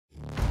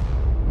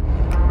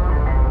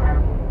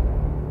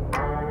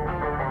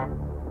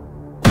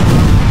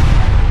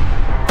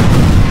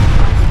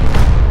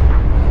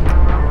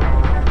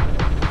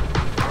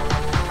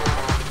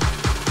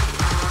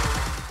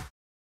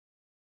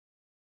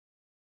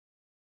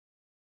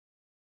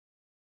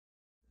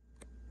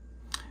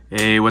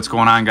Hey, what's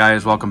going on,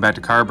 guys? Welcome back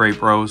to Card Break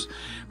Bros.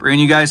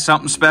 Bringing you guys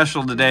something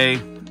special today.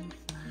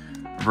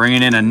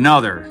 Bringing in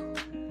another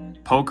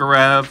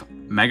PokeRev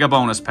Mega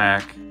Bonus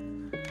Pack.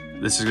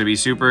 This is going to be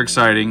super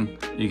exciting.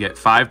 You get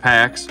 5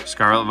 packs,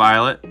 Scarlet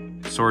Violet,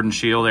 Sword and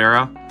Shield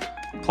era,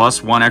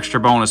 plus 1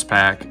 extra bonus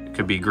pack. It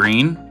could be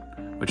green,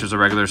 which is a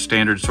regular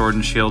standard Sword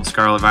and Shield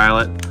Scarlet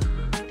Violet,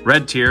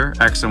 red tier,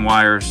 X and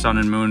Y or Sun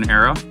and Moon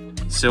era,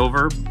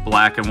 silver,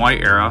 black and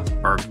white era,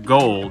 or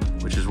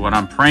gold, which is what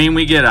I'm praying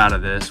we get out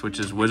of this, which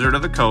is Wizard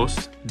of the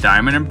Coast,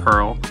 Diamond and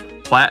Pearl,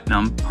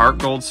 Platinum, Heart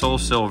Gold, Soul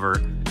Silver,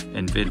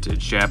 and Vintage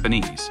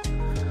Japanese.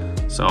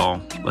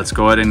 So let's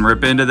go ahead and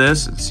rip into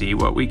this and see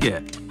what we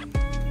get.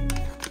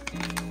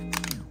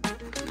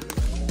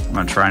 I'm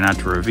gonna try not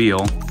to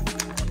reveal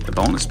the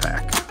bonus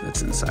pack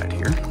that's inside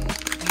here.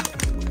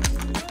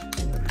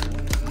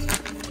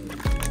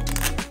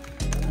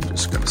 I'm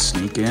just gonna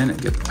sneak in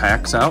and get the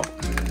packs out.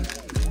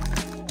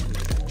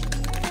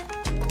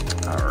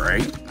 All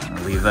right,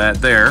 I'll leave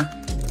that there.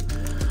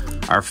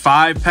 Our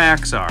 5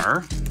 packs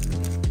are,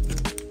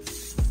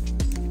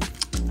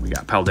 we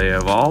got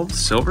Paldea Evolved,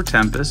 Silver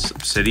Tempest,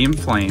 Obsidian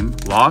Flame,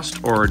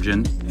 Lost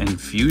Origin,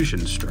 and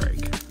Fusion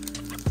Strike.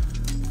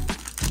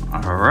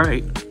 All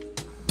right,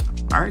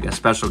 got a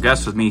special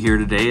guest with me here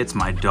today. It's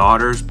my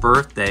daughter's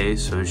birthday,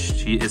 so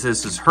this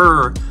is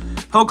her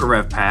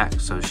PokeRev pack,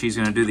 so she's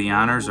gonna do the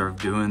honors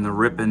of doing the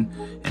ripping,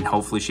 and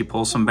hopefully she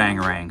pulls some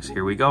bangarangs.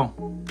 Here we go.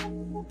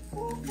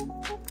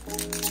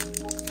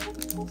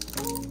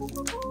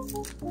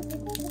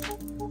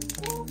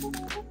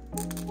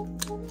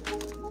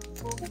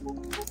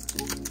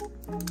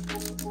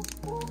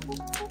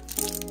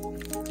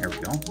 There we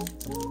go.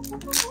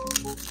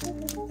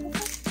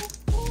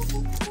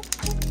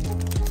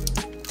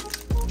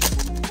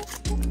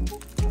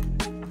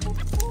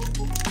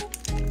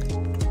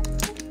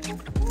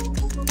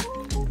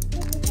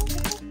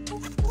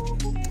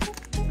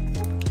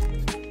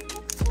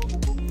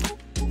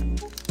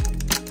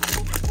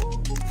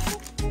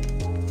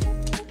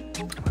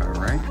 All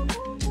right.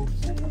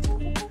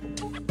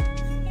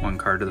 1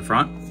 card to the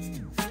front.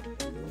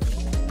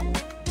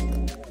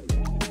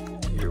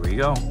 Here we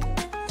go.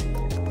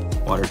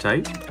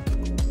 Watertight,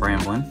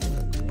 Bramblin,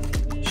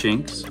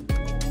 Shinx,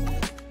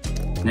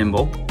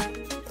 Nimble,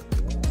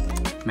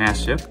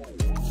 Mastiff,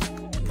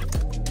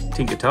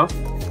 Tinkatuff,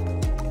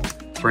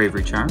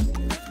 Bravery Charm,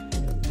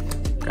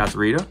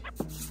 Gothorita,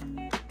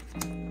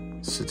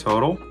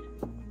 Sitotal,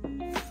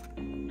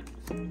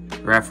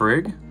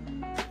 Grafrig.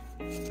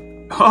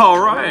 All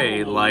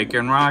right,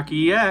 Lycanroc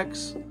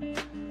EX.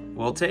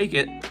 We'll take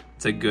it.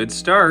 It's a good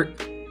start.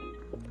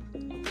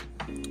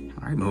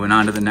 All right, moving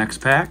on to the next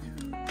pack.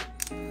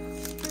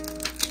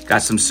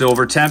 Got some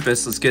Silver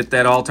Tempest. Let's get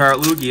that Altart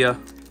Lugia.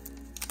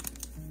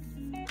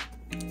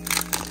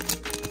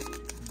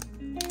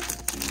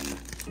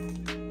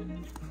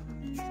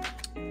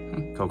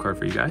 Code card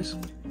for you guys.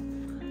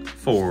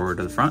 4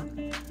 to the front.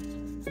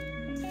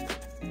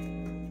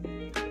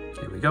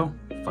 Here we go.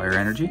 Fire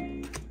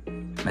Energy,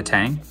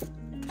 Metang,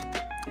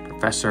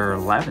 Professor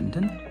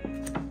Lavenden,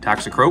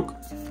 Toxicroak,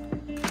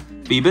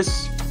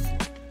 Phoebus,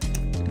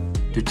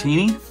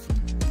 Dratini,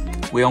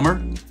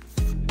 Whalmer,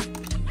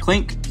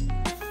 Clink,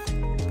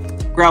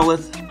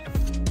 Growlithe,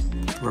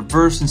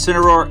 Reverse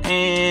Incineroar,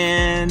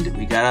 and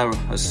we got a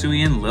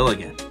Hisuian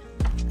Lilligant.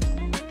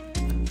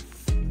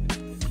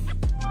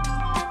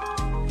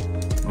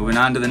 Moving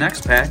on to the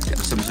next pack, got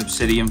some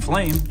Obsidian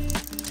Flame.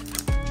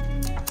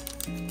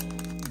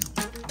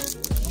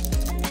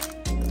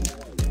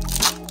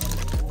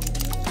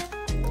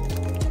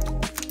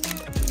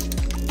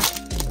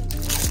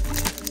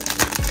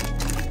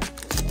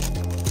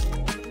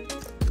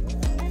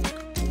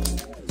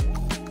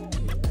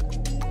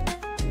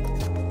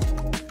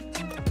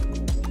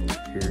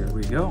 Here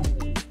we go.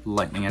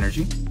 Lightning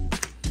Energy,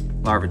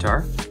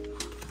 Larvitar,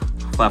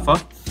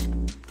 Cleffa,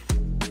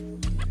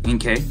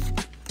 Inkay,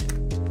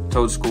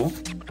 Toadschool,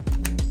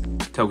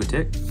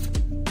 Togetic,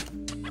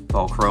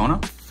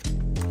 Volcarona,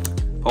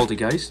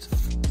 Poltegeist,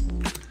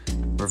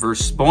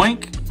 Reverse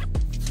Spoink,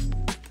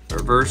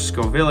 Reverse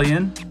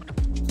Scovillain,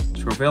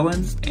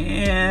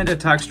 and a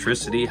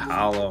Toxtricity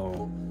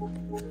Hollow.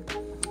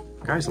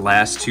 Guys,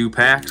 last 2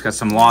 packs, got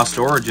some Lost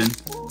Origin.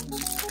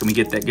 Can we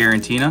get that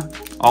Garantina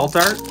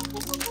Altart?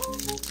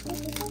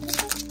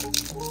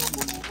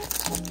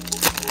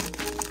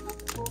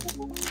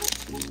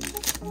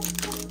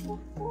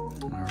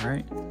 All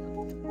right.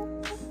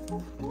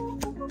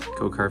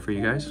 Code card for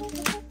you guys.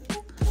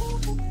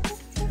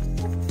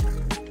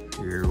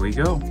 Here we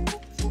go.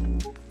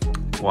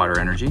 Water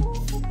Energy,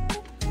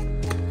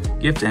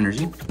 Gift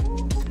Energy,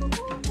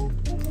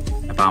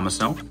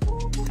 Abomasnow,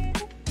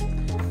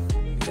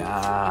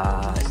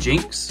 got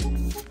Jinx,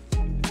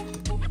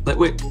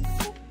 Litwick,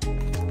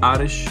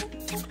 Oddish,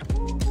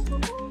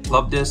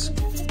 Love Disc,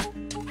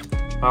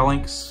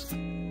 Phalanx,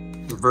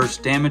 Reverse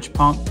Damage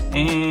Pump,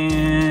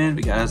 and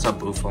we got us a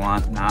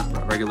Bouffalant, not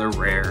a regular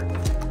rare.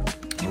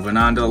 Moving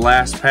on to the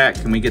last pack.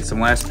 Can we get some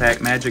last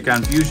pack magic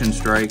on Fusion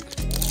Strike?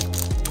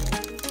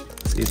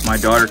 See if my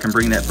daughter can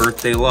bring that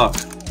birthday luck.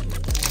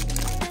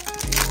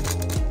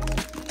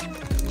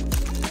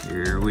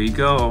 Here we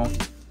go.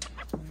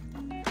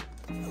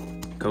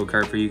 Go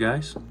card for you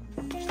guys.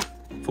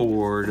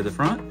 4 to the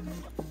front.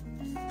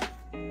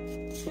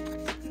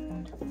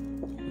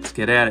 Let's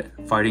get at it.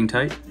 Fighting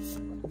Type.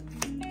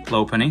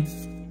 Lopunny.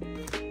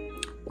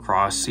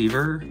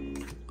 Crossseaver.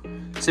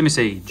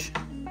 Simisage.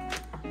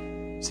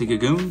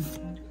 Seagagoon.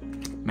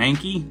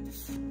 Mankey.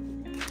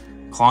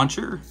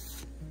 Clauncher.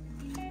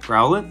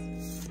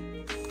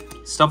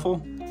 Growlithe.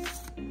 Stuffle.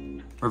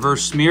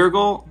 Reverse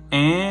Smeargle.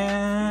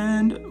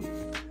 And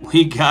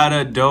we got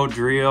a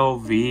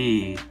Dodrio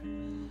V.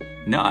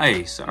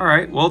 Nice. All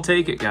right, we'll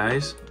take it,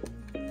 guys.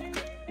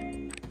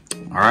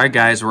 All right,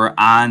 guys, we're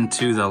on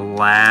to the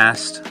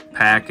last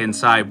pack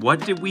inside.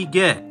 What did we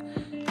get?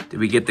 Did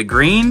we get the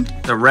green,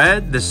 the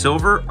red, the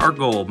silver, or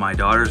gold? My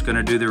daughter's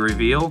gonna do the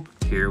reveal.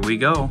 Here we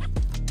go.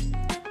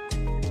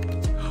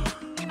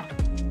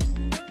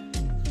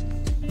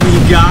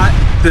 We got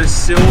the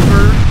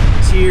silver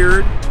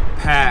tiered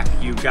pack,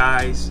 you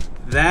guys.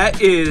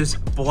 That is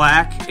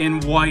black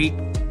and white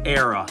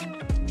era.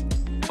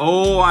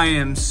 Oh, I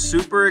am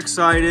super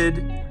excited.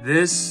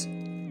 This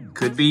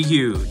could be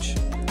huge.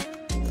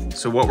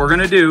 So what we're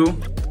gonna do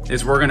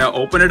is we're gonna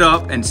open it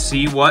up and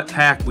see what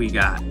pack we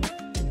got.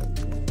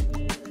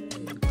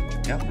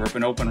 Yep, rip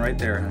and open right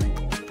there, honey.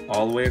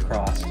 All the way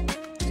across.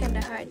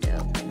 Kinda hard to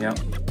open. Yep.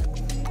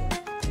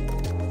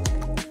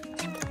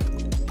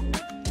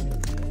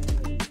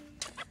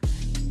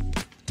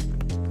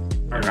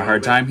 Having a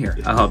hard time here.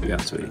 I'll help you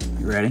out, sweetie.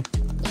 You ready?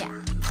 Yeah.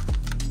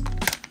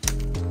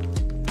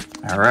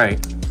 All right.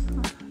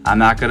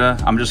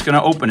 I'm just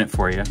gonna open it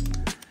for you.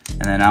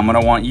 And then I'm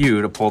gonna want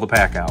you to pull the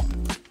pack out.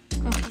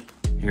 Okay.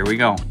 Here we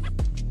go.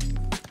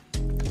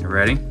 You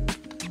ready?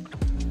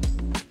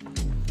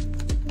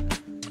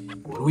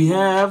 What do we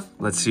have?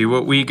 Let's see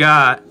what we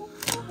got.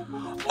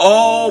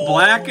 Oh,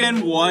 black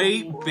and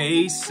white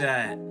base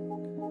set.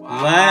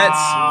 Wow.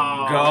 Let's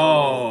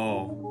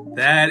go.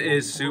 That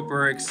is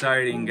super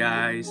exciting,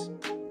 guys.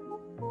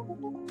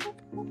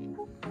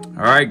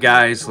 All right,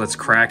 guys, let's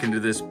crack into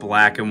this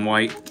black and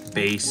white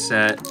base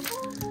set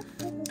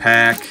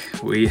pack.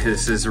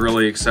 This is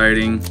really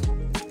exciting.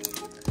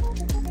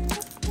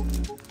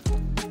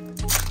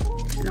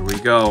 Here we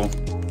go.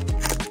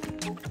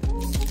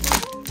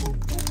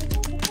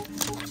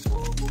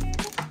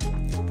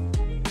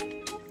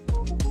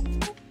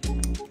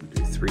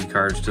 Do 3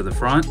 cards to the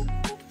front.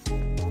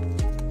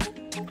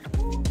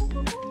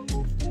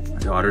 My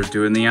daughter's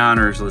doing the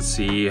honors. Let's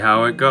see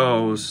how it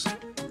goes.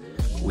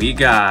 We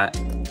got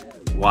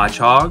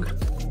Watchog.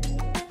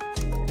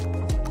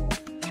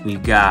 We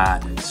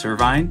got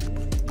Servine,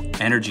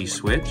 Energy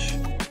Switch,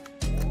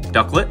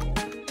 Ducklet,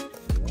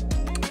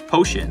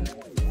 Potion,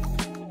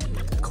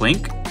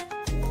 Clink,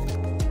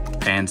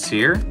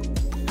 Pansear,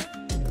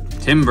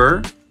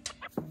 Timber,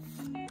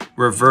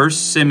 Reverse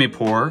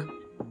Simipour,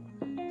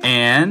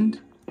 and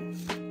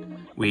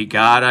we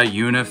got a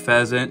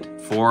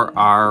Unifezant for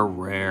our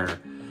rare.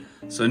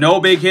 So no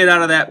big hit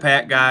out of that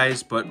pack,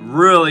 guys, but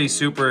really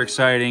super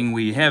exciting.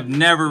 We have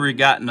never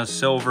gotten a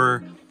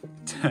silver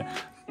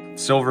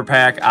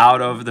pack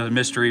out of the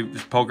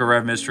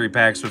PokeRev mystery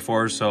packs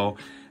before, so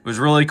it was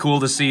really cool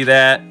to see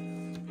that.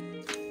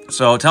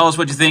 So tell us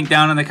what you think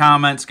down in the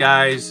comments,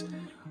 guys.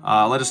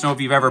 Let us know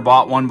if you've ever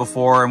bought one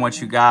before and what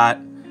you got.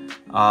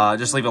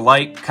 Just leave a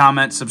like,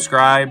 comment,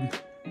 subscribe.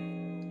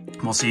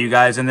 We'll see you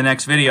guys in the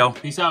next video.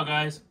 Peace out,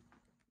 guys.